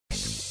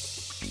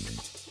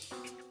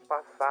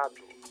Passado.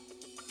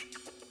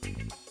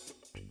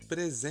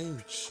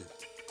 Presente.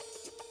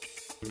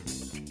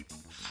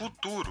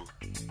 Futuro.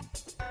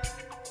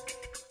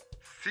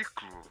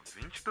 Ciclo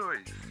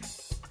 22.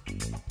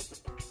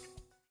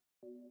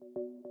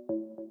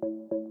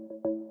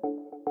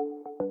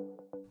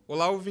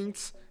 Olá,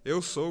 ouvintes.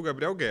 Eu sou o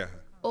Gabriel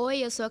Guerra. Oi,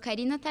 eu sou a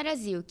Karina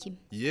Taraziuk.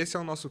 E esse é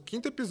o nosso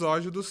 5º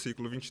episódio do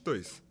Ciclo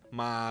 22.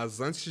 Mas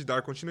antes de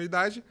dar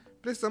continuidade,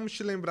 precisamos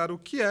te lembrar o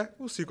que é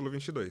o Ciclo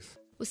 22.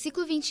 O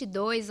Ciclo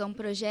 22 é um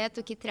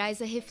projeto que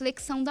traz a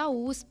reflexão da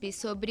USP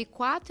sobre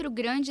 4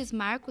 grandes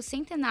marcos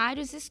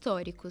centenários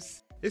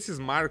históricos. Esses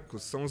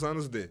marcos são os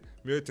anos de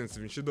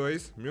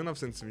 1822,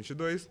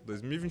 1922,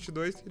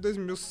 2022 e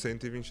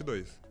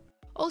 2122.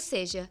 Ou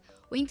seja,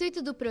 o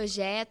intuito do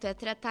projeto é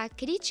tratar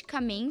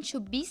criticamente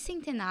o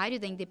bicentenário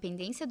da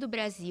independência do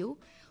Brasil,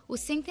 o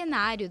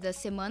centenário da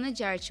Semana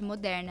de Arte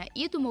Moderna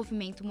e do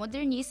movimento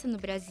modernista no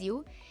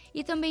Brasil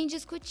e também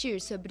discutir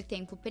sobre o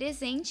tempo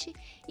presente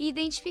e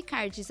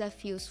identificar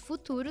desafios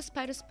futuros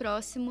para os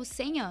próximos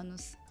 100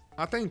 anos.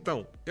 Até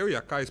então, eu e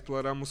a Kai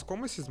exploramos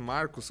como esses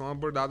marcos são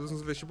abordados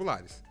nos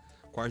vestibulares,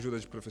 com a ajuda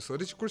de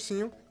professores de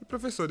cursinho e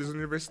professores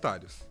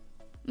universitários.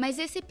 Mas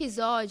esse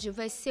episódio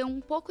vai ser um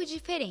pouco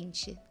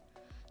diferente.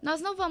 Nós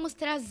não vamos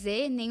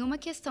trazer nenhuma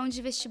questão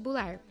de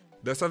vestibular.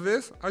 Dessa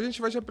vez, a gente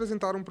vai te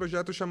apresentar um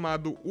projeto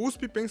chamado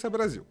USP Pensa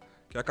Brasil,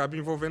 que acaba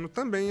envolvendo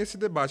também esse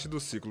debate do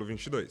Ciclo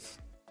 22.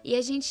 E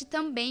a gente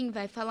também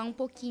vai falar um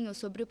pouquinho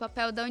sobre o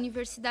papel da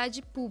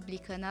universidade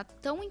pública na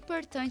tão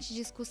importante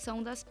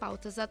discussão das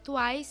pautas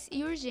atuais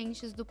e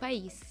urgentes do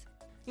país.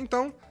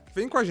 Então,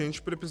 vem com a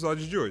gente para o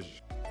episódio de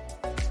hoje.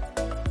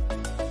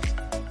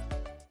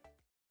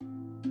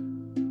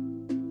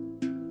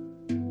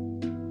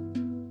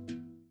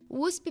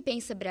 O USP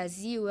Pensa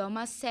Brasil é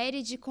uma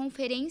série de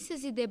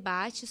conferências e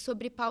debates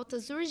sobre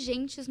pautas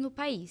urgentes no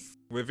país.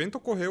 O evento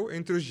ocorreu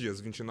entre os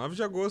dias 29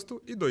 de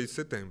agosto e 2 de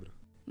setembro.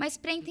 Mas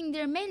para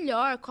entender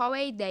melhor qual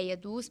é a ideia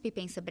do USP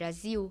Pensa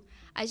Brasil,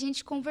 a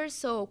gente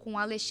conversou com o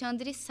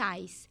Alexandre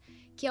Sais,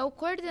 que é o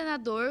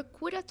coordenador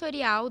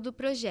curatorial do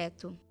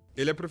projeto.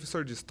 Ele é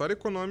professor de História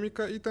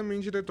Econômica e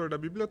também diretor da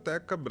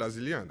Biblioteca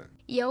Brasiliana.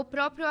 E é o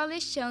próprio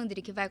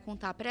Alexandre que vai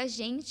contar para a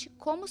gente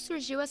como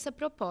surgiu essa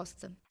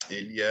proposta.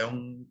 Ele é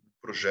um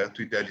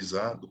projeto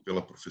idealizado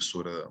pela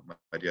professora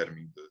Maria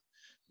Arminda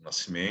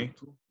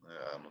Nascimento,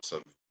 a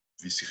nossa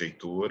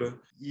vice-reitora,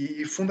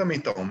 e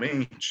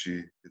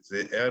fundamentalmente, quer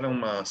dizer, era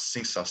uma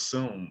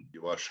sensação,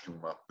 eu acho que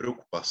uma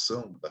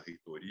preocupação da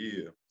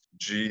reitoria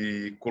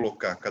de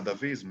colocar cada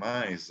vez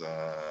mais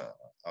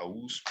a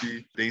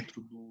USP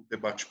dentro do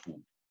debate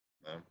público,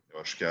 né? Eu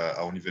acho que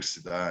a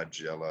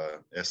universidade,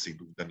 ela é sem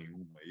dúvida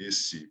nenhuma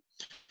esse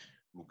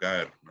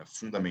lugar, né,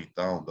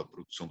 fundamental da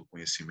produção do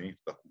conhecimento,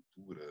 da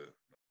cultura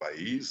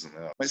país,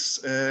 né?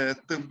 Mas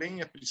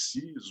também é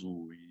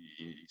preciso,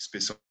 e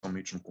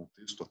especialmente no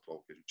contexto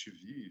atual que a gente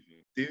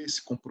vive, ter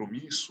esse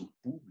compromisso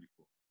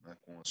público, né,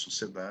 com a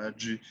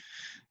sociedade,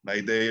 na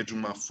ideia de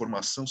uma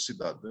formação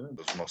cidadã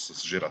das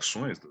nossas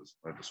gerações,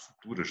 das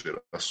futuras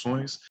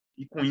gerações,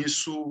 e com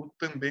isso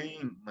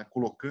também, né,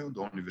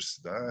 colocando a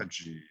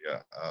universidade,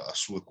 a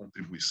sua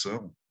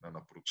contribuição, né,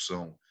 na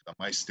produção da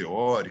mais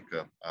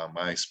teórica, a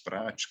mais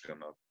prática,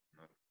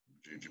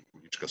 de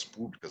políticas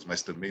públicas,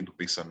 mas também do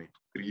pensamento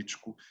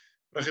crítico,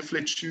 para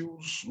refletir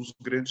os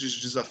grandes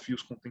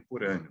desafios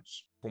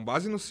contemporâneos. Com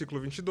base no Ciclo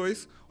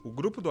 22, o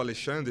grupo do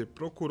Alexandre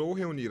procurou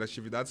reunir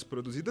atividades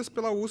produzidas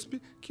pela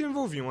USP que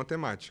envolviam a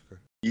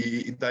temática.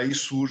 E daí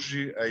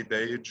surge a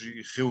ideia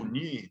de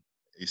reunir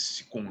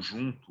esse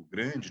conjunto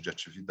grande de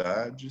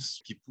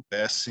atividades que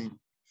pudessem,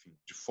 enfim,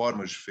 de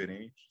formas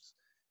diferentes,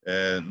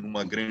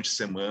 numa grande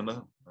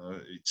semana,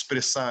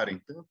 expressarem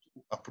tanto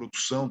a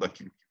produção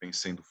daquilo que vem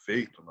sendo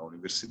feito na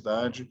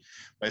universidade,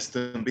 mas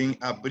também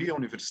abrir a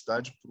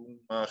universidade para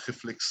uma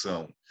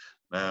reflexão,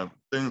 né,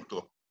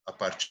 tanto a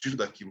partir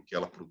daquilo que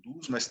ela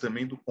produz, mas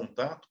também do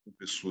contato com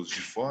pessoas de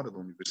fora da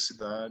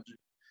universidade,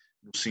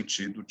 no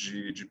sentido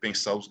de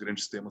pensar os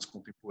grandes temas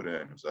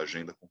contemporâneos, a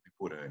agenda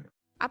contemporânea.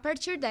 A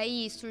partir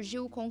daí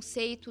surgiu o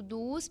conceito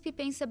do USP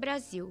Pensa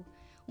Brasil,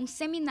 um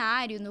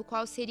seminário no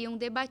qual seriam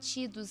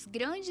debatidos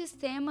grandes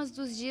temas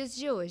dos dias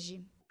de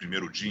hoje. O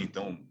primeiro dia,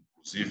 então,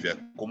 inclusive, é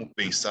como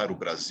pensar o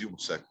Brasil no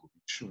século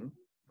XXI. Né?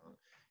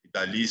 E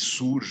dali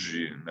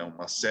surge, né,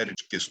 uma série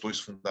de questões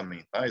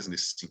fundamentais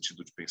nesse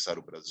sentido de pensar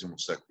o Brasil no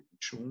século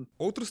XXI.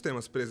 Outros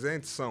temas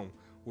presentes são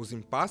os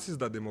impasses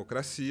da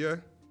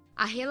democracia,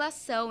 a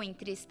relação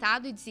entre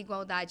Estado e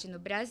desigualdade no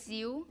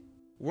Brasil,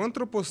 o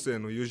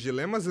antropoceno e os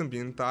dilemas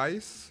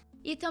ambientais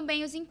e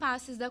também os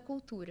impasses da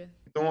cultura.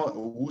 Então,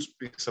 o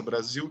USP Pensa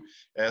Brasil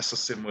é essa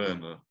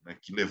semana, né,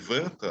 que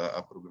levanta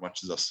a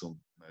problematização,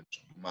 né,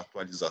 de uma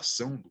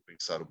atualização do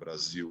pensar o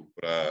Brasil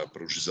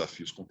para os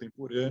desafios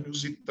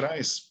contemporâneos e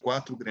traz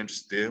 4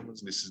 grandes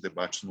temas nesses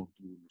debates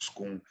noturnos,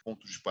 com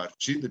pontos de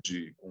partida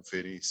de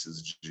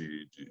conferências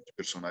de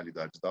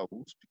personalidades da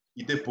USP,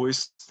 e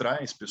depois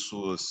traz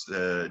pessoas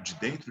de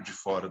dentro e de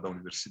fora da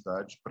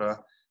universidade para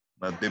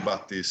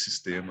debater esses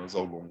temas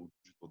ao longo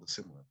de toda a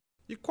semana.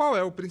 E qual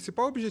é o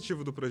principal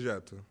objetivo do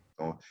projeto?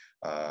 Então,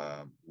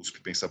 a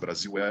USP Pensa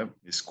Brasil é,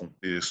 nesse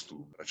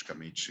contexto,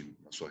 praticamente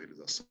na sua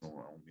realização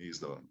há um mês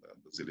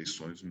das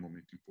eleições, um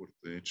momento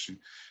importante,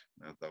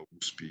 né, da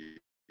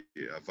USP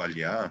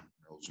avaliar,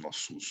 né, os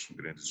nossos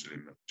grandes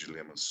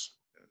dilemas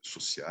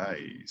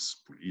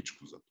sociais,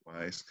 políticos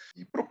atuais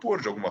e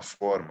propor, de alguma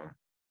forma,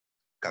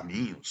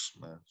 caminhos,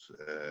 né,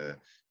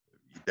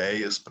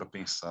 ideias para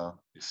pensar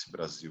esse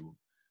Brasil,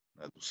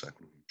 né, do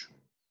século XXI.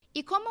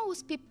 E como a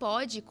USP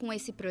pode, com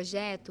esse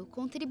projeto,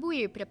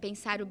 contribuir para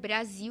pensar o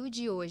Brasil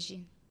de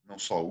hoje? Não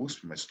só a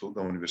USP, mas toda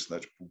a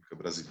universidade pública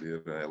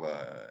brasileira,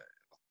 ela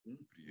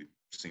cumpre,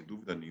 sem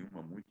dúvida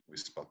nenhuma, muito com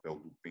esse papel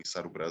do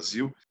pensar o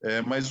Brasil,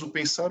 mas o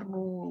pensar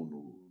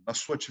na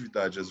sua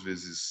atividade, às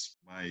vezes,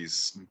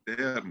 mais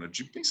interna,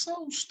 de pensar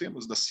os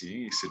temas da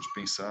ciência, de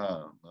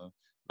pensar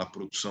na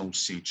produção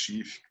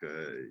científica.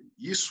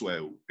 Isso é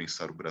o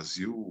pensar o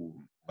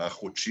Brasil na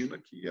rotina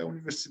que a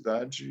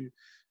universidade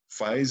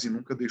faz e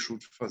nunca deixou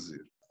de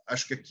fazer.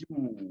 Acho que aqui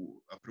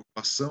a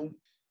preocupação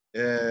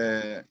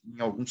é,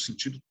 em algum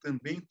sentido,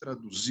 também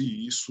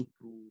traduzir isso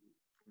para um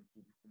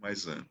público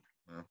mais amplo,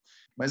 né?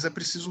 Mas é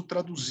preciso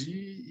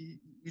traduzir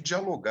e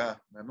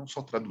dialogar, né? Não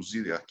só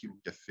traduzir aquilo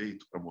que é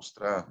feito para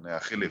mostrar, né, a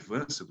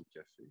relevância do que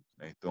é feito,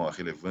 né? Então, a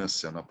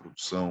relevância na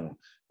produção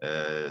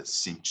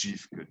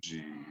científica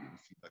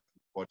enfim, daquilo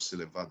que pode ser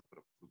levado para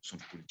a produção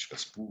de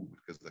políticas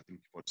públicas, daquilo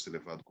que pode ser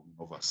levado como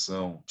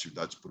inovação,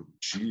 atividades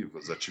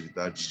produtivas,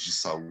 atividades de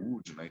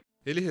saúde, né?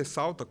 Ele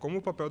ressalta como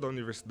o papel da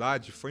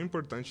universidade foi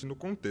importante no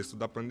contexto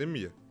da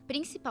pandemia,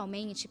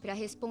 principalmente para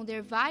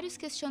responder vários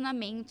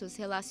questionamentos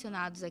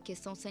relacionados à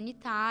questão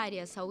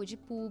sanitária, à saúde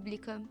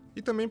pública.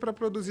 e também para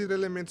produzir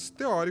elementos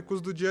teóricos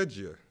do dia a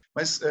dia.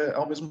 Mas,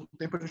 ao mesmo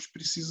tempo, a gente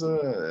precisa,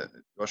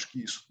 eu acho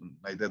que isso,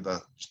 na ideia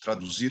de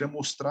traduzir, é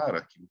mostrar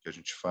aquilo que a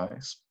gente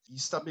faz e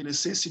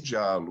estabelecer esse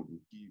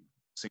diálogo que,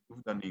 sem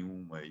dúvida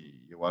nenhuma,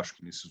 e eu acho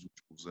que nesses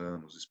últimos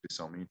anos,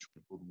 especialmente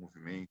com todo o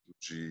movimento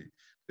de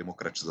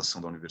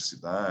democratização da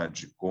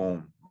universidade,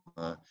 com,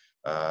 né,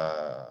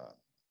 a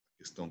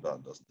questão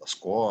das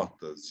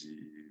cotas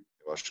e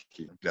eu acho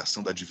que a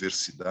ampliação da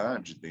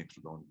diversidade dentro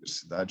da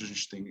universidade, a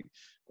gente tem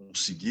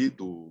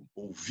conseguido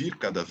ouvir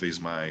cada vez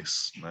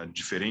mais, né,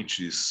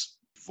 diferentes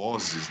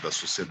vozes da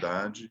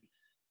sociedade,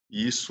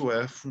 e isso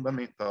é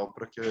fundamental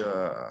para que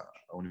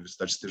a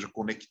universidade esteja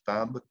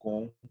conectada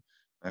com,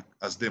 né,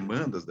 as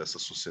demandas dessa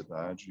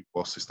sociedade e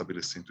possa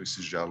estabelecer então,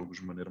 esses diálogos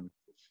de maneira muito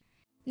profunda.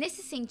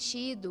 Nesse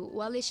sentido,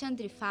 o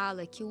Alexandre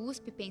fala que o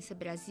USP Pensa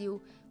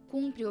Brasil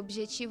cumpre o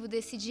objetivo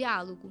desse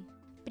diálogo,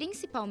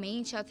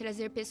 principalmente ao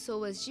trazer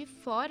pessoas de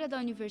fora da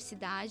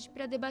universidade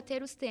para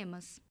debater os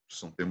temas.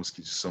 São temas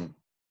que são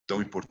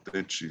tão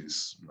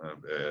importantes, né,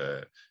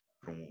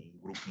 para um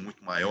grupo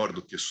muito maior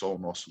do que só o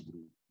nosso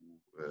grupo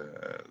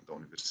da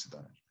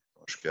universidade.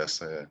 Então, acho que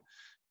essa é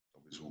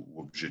talvez o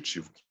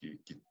objetivo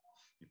que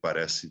me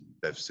parece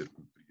deve ser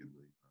cumprido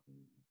aí,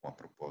 com a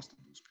proposta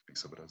do USP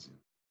Pensa Brasil.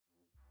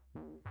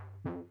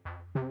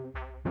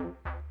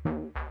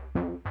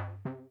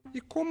 E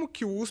como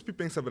que o USP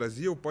Pensa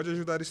Brasil pode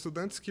ajudar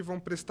estudantes que vão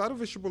prestar o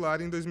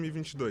vestibular em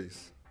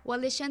 2022? O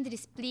Alexandre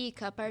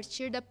explica a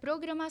partir da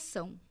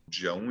programação.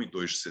 Dia 1 e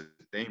 2 de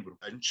setembro,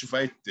 a gente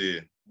vai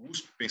ter o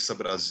USP Pensa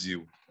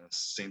Brasil, né,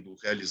 sendo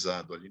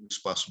realizado ali no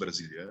Espaço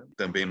Brasiliano,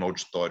 também no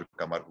Auditório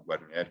Camargo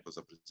Guarnieri, com as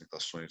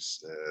apresentações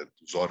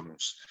dos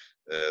órgãos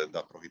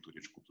da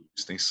Pró-Reitoria de Cultura e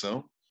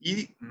Extensão.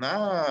 E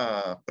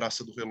na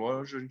Praça do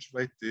Relógio a gente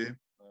vai ter,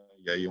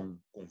 e aí é um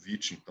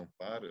convite então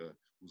para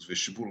os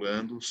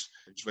vestibulandos,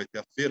 a gente vai ter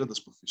a Feira das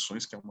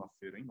Profissões, que é uma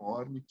feira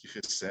enorme, que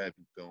recebe,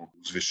 então,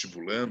 os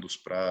vestibulandos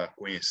para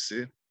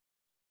conhecer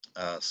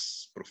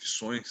as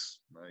profissões,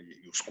 né,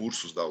 e os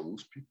cursos da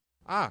USP.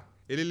 Ah,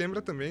 ele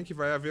lembra também que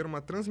vai haver uma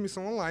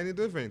transmissão online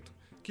do evento,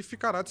 que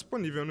ficará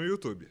disponível no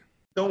YouTube.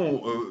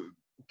 Então,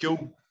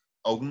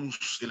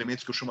 alguns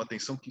elementos que eu chamo a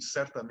atenção que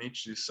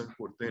certamente são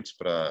importantes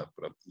para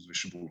os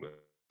vestibulantes.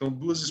 Então,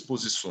 2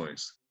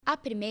 exposições. A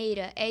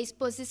primeira é a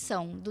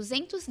exposição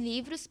 200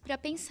 livros para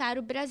pensar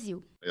o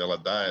Brasil. Ela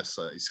dá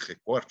esse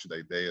recorte da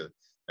ideia,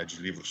 né, de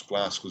livros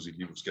clássicos e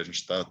livros que a gente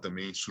está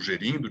também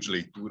sugerindo de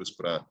leituras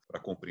para a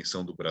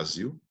compreensão do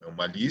Brasil. É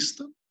uma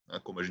lista, né,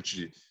 como a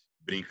gente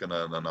brinca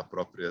na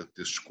própria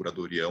texto de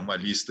curadoria, é uma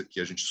lista que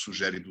a gente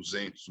sugere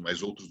 200,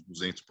 mas outros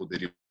 200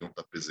 poderiam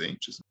estar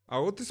presentes. A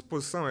outra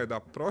exposição é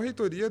da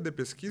Pró-Reitoria de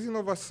Pesquisa e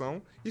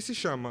Inovação e se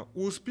chama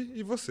USP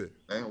e Você,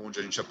 né, onde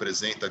a gente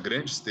apresenta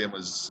grandes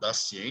temas da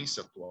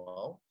ciência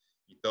atual.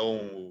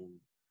 Então,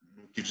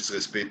 no que diz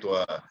respeito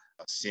a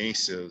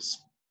ciências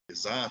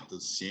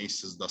exatas,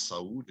 ciências da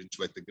saúde, a gente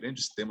vai ter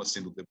grandes temas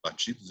sendo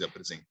debatidos e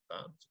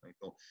apresentados, né?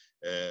 Então,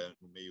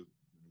 no meio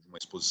de uma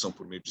exposição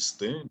por meio de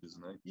stands,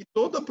 né? E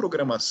toda a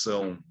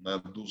programação,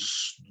 né,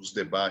 dos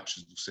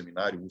debates do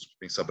seminário USP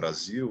Pensa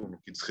Brasil, no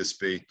que diz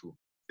respeito à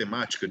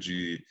temática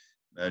de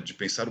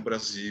pensar o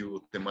Brasil,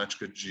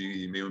 temática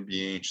de meio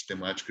ambiente,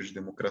 temática de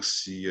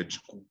democracia, de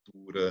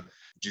cultura,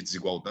 de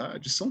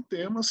desigualdade, são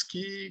temas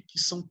que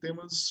são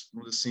temas,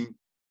 vamos dizer assim,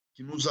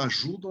 que nos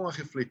ajudam a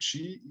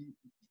refletir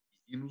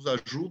e nos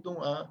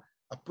ajudam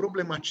a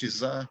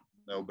problematizar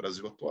né, o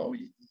Brasil atual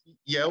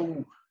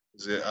quer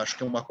dizer, acho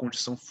que é uma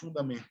condição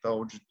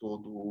fundamental de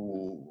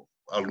todo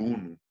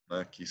aluno,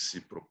 né, que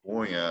se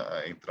propõe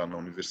a entrar na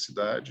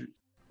universidade.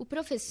 O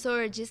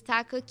professor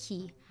destaca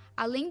que,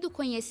 além do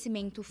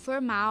conhecimento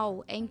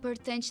formal, é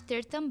importante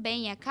ter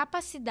também a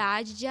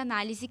capacidade de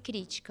análise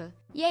crítica.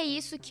 E é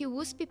isso que o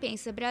USP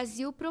Pensa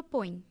Brasil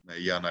propõe.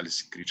 E a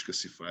análise crítica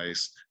se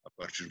faz a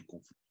partir do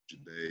conflito de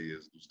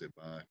ideias, dos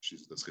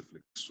debates, das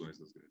reflexões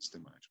das grandes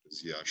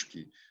temáticas. E acho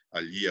que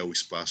ali é o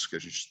espaço que a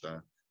gente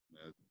está,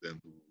 né,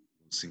 dando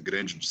assim,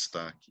 grande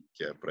destaque,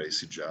 que é para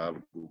esse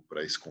diálogo,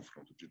 para esse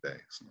confronto de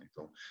ideias. Né?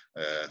 Então,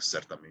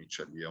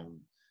 certamente ali é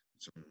um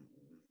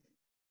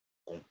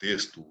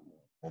contexto,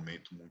 um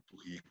momento muito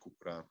rico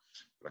para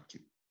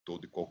que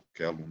todo e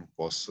qualquer aluno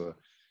possa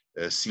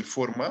se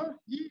informar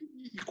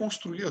e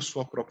construir a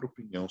sua própria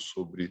opinião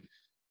sobre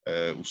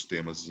os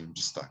temas em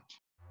destaque.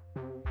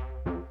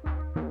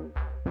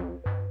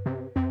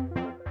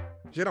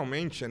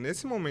 Geralmente é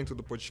nesse momento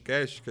do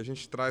podcast que a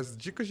gente traz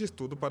dicas de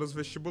estudo para os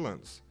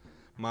vestibulandos.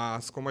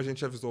 Mas, como a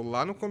gente avisou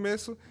lá no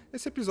começo,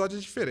 esse episódio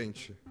é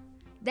diferente.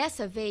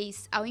 Dessa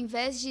vez, ao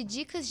invés de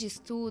dicas de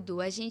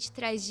estudo, a gente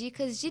traz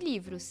dicas de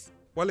livros.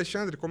 O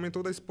Alexandre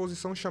comentou da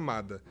exposição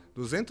chamada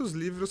 200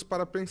 livros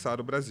para pensar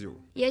o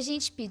Brasil. E a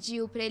gente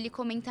pediu para ele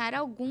comentar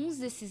alguns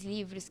desses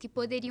livros que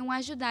poderiam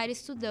ajudar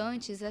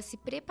estudantes a se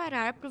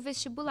preparar para o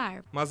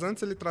vestibular. Mas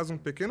antes ele traz um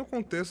pequeno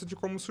contexto de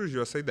como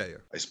surgiu essa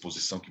ideia. A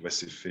exposição que vai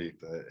ser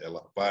feita,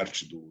 ela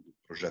parte do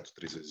projeto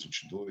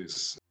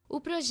 3x22. O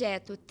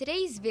projeto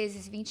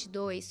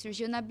 3x22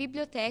 surgiu na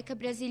Biblioteca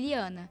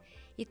Brasiliana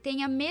e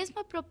tem a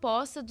mesma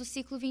proposta do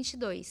Ciclo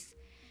 22.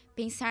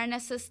 Pensar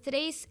nessas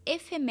 3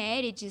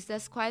 efemérides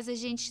das quais a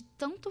gente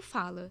tanto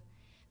fala: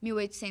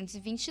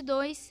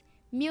 1822,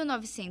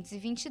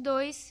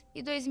 1922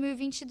 e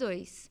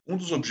 2022. Um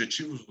dos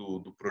objetivos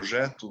do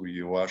projeto, e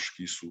eu acho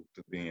que isso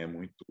também é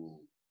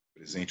muito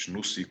presente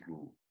no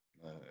Ciclo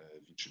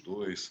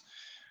 22,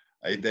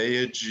 a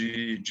ideia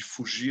de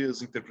fugir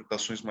às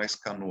interpretações mais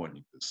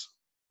canônicas.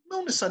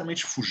 Não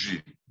necessariamente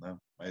fugir, né,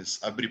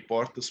 mas abrir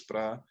portas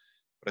para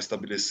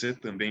estabelecer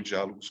também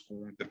diálogos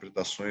com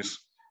interpretações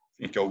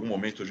em que em algum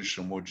momento a gente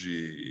chamou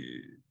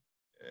de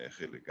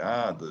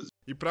relegadas.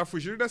 E para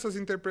fugir dessas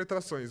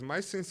interpretações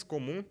mais senso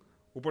comum,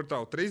 o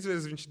portal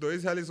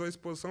 3x22 realizou a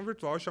exposição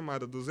virtual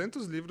chamada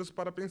 200 livros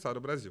para pensar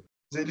o Brasil.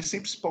 Ele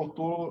sempre se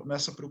pautou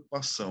nessa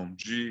preocupação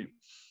de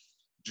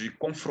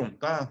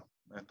confrontar,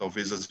 né,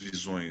 talvez as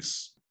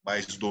visões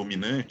mais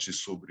dominantes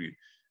sobre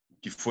o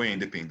que foi a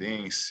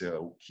independência,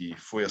 o que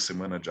foi a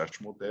Semana de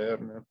Arte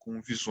Moderna, com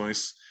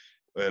visões,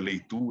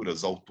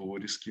 leituras,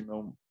 autores que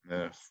não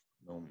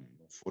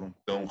foram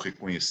tão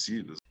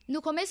reconhecidas.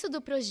 No começo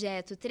do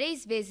projeto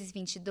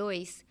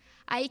 3x22,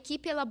 a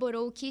equipe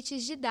elaborou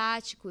kits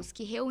didáticos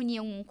que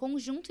reuniam um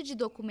conjunto de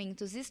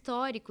documentos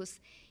históricos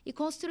e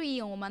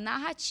construíam uma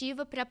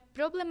narrativa para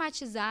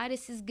problematizar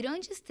esses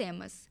grandes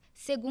temas,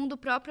 segundo o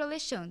próprio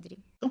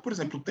Alexandre. Então, por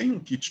exemplo, tem um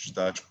kit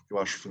didático que eu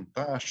acho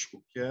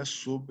fantástico, que é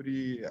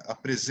sobre a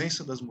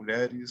presença das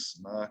mulheres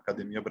na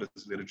Academia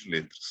Brasileira de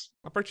Letras.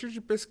 A partir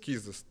de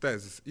pesquisas,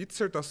 teses e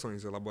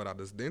dissertações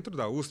elaboradas dentro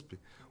da USP,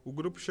 o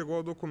grupo chegou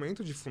ao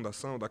documento de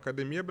fundação da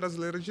Academia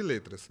Brasileira de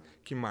Letras,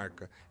 que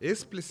marca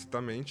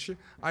explicitamente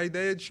a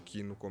ideia de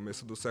que, no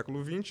começo do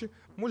século XX,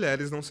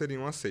 mulheres não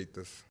seriam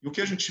aceitas. E o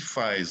que a gente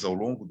faz ao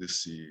longo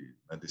desse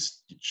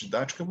kit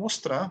didático é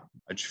mostrar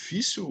a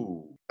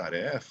difícil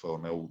tarefa,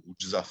 né, o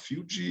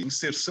desafio de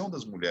inserção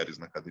das mulheres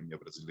na Academia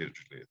Brasileira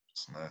de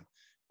Letras, né,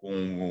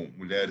 com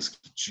mulheres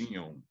que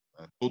tinham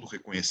todo o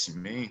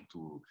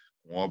reconhecimento,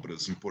 com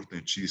obras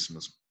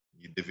importantíssimas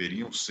e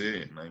deveriam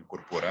ser, né,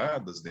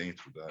 incorporadas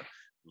dentro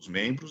dos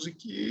membros e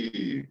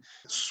que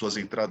suas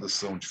entradas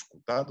são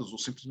dificultadas ou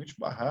simplesmente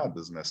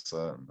barradas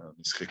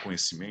nesse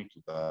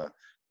reconhecimento da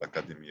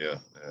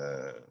Academia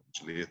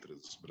de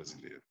Letras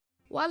brasileira.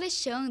 O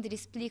Alexandre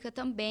explica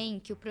também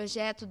que o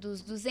projeto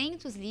dos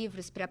 200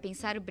 livros para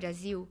pensar o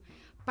Brasil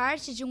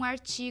parte de um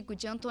artigo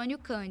de Antônio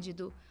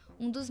Cândido,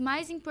 um dos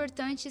mais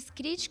importantes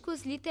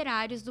críticos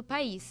literários do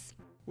país.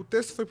 O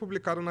texto foi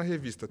publicado na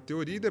revista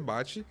Teoria e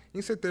Debate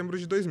em setembro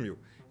de 2000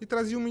 e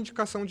trazia uma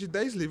indicação de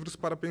 10 livros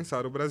para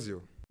pensar o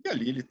Brasil. E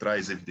ali ele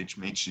traz,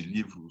 evidentemente,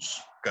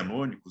 livros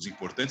canônicos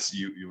importantes,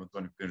 e o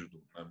Antônio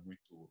Cândido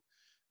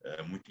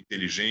é muito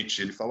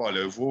inteligente. Ele fala, olha,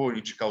 eu vou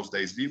indicar os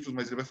 10 livros,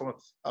 mas ele vai falar,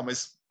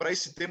 mas para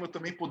esse tema eu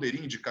também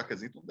poderia indicar, quer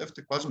dizer, então deve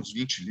ter quase uns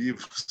 20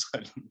 livros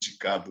ali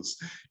indicados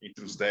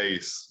entre os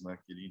 10, né,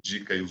 que ele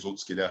indica e os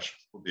outros que ele acha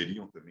que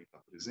poderiam também estar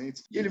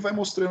presentes. E ele vai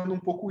mostrando um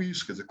pouco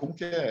isso, quer dizer, como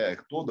que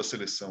toda a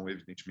seleção,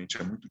 evidentemente,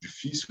 é muito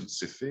difícil de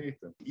ser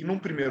feita. E num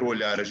primeiro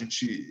olhar, a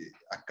gente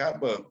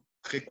acaba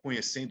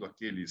reconhecendo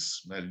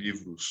aqueles, né,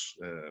 livros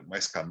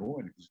mais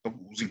canônicos,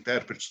 então, os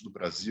intérpretes do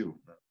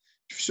Brasil, né?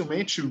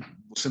 Dificilmente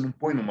você não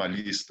põe numa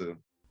lista.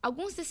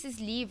 Alguns desses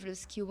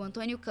livros que o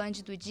Antônio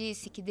Cândido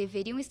disse que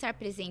deveriam estar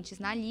presentes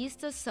na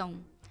lista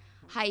são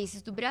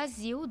Raízes do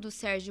Brasil, do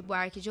Sérgio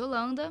Buarque de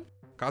Holanda,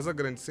 Casa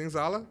Grande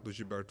Senzala, do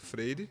Gilberto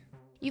Freire,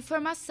 e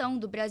Formação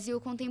do Brasil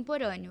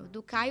Contemporâneo,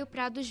 do Caio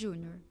Prado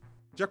Júnior.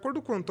 De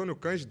acordo com Antônio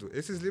Cândido,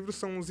 esses livros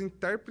são os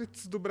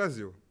intérpretes do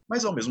Brasil.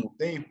 Mas, ao mesmo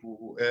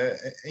tempo,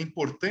 é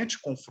importante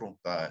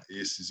confrontar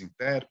esses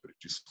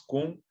intérpretes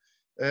com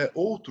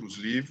outros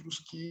livros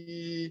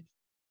que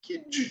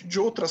de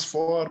outras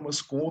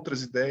formas, com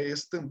outras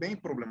ideias, também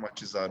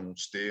problematizaram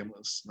os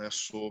temas, né,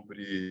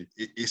 sobre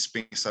esse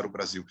pensar o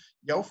Brasil.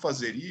 E, ao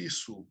fazer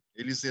isso,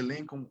 eles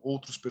elencam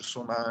outros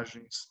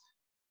personagens,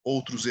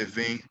 outros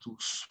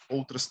eventos,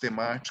 outras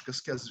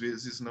temáticas que, às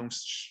vezes, não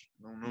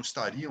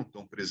estariam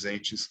tão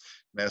presentes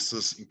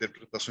nessas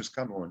interpretações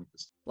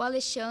canônicas. O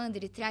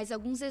Alexandre traz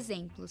alguns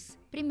exemplos.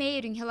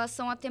 Primeiro, em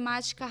relação à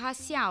temática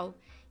racial,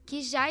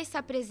 que já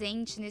está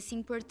presente nesse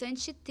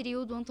importante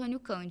trio do Antônio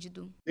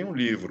Cândido. Tem um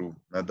livro,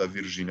 né, da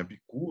Virgínia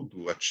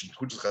Bicudo,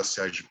 Atitudes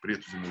Raciais de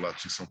Pretos e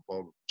Mulatos em São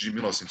Paulo, de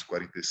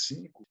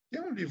 1945, que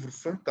é um livro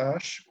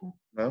fantástico,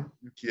 né,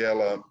 em que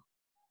ela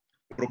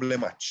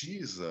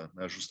problematiza,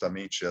 né,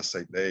 justamente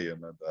essa ideia,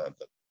 né, da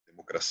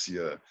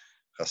democracia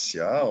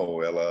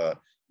racial. Ela,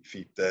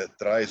 enfim,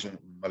 traz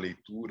uma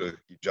leitura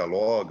que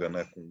dialoga,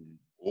 né, com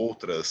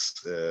outras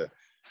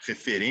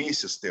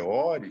referências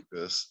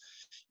teóricas,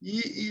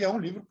 e é um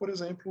livro, por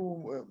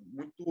exemplo,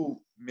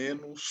 muito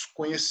menos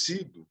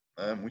conhecido,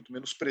 né, muito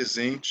menos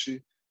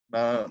presente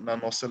na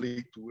nossa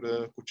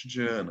leitura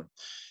cotidiana.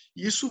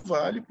 E isso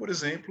vale, por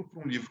exemplo, para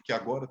um livro que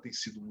agora tem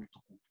sido muito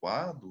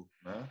cultuado,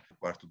 né, O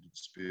Quarto do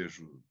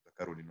Despejo, da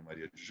Carolina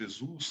Maria de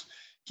Jesus,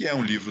 que é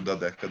um livro da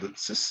década de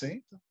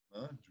 60,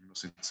 né, de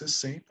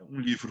 1960, um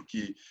livro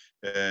que,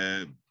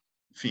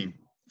 enfim,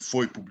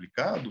 foi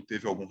publicado,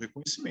 teve algum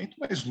reconhecimento,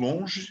 mas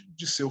longe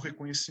de ser o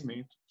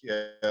reconhecimento que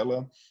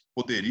ela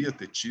poderia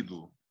ter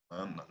tido,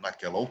 né,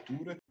 naquela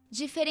altura.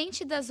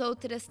 Diferente das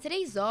outras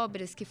 3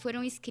 obras que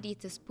foram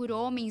escritas por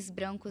homens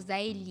brancos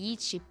da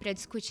elite para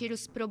discutir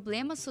os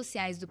problemas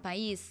sociais do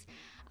país,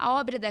 a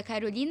obra da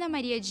Carolina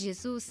Maria de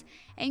Jesus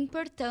é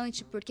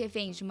importante porque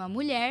vem de uma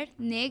mulher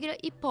negra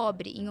e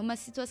pobre em uma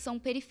situação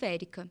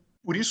periférica.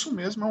 Por isso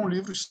mesmo, é um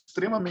livro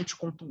extremamente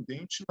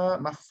contundente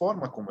na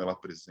forma como ela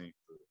apresenta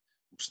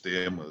os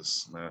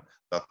temas, né,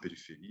 da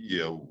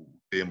periferia, o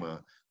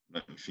tema,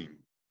 né, enfim,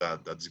 da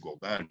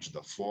desigualdade,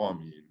 da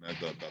fome, né,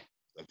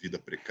 da vida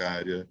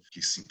precária,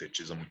 que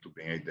sintetiza muito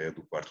bem a ideia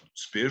do quarto do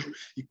despejo,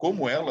 e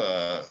como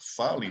ela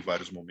fala em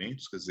vários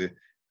momentos, quer dizer,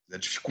 a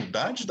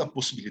dificuldade da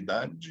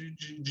possibilidade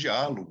de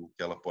diálogo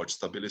que ela pode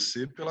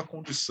estabelecer pela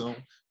condição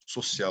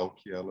social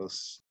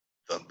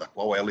da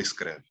qual ela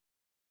escreve.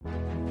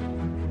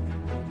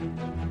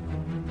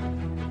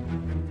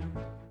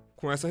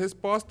 Com essa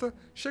resposta,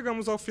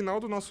 chegamos ao final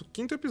do nosso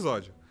 5º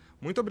episódio.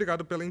 Muito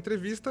obrigado pela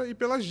entrevista e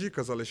pelas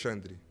dicas,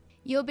 Alexandre.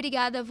 E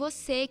obrigada a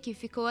você que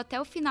ficou até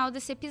o final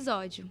desse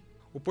episódio.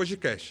 O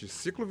podcast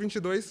Ciclo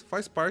 22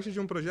 faz parte de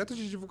um projeto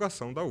de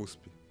divulgação da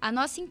USP. A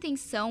nossa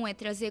intenção é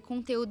trazer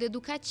conteúdo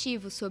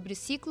educativo sobre o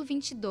Ciclo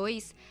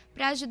 22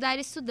 para ajudar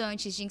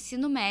estudantes de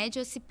ensino médio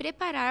a se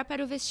preparar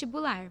para o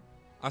vestibular.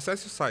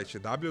 Acesse o site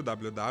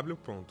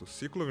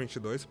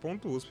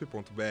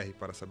www.ciclo22.usp.br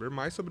para saber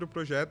mais sobre o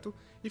projeto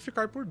e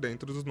ficar por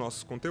dentro dos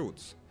nossos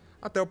conteúdos.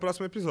 Até o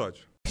próximo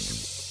episódio.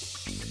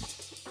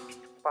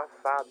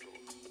 Passado.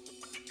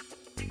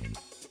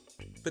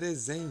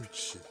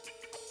 Presente.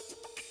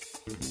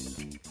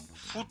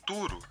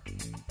 Futuro.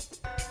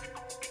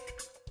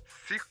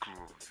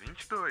 Ciclo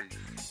 22.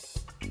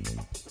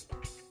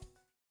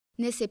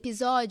 Nesse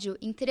episódio,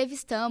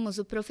 entrevistamos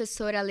o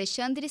professor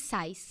Alexandre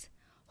Sais.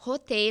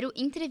 Roteiro,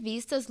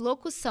 entrevistas,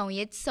 locução e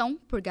edição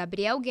por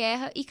Gabriel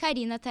Guerra e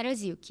Karina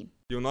Taraziuk.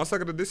 E o nosso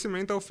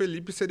agradecimento ao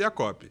Felipe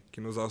Seriacop, que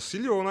nos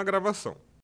auxiliou na gravação.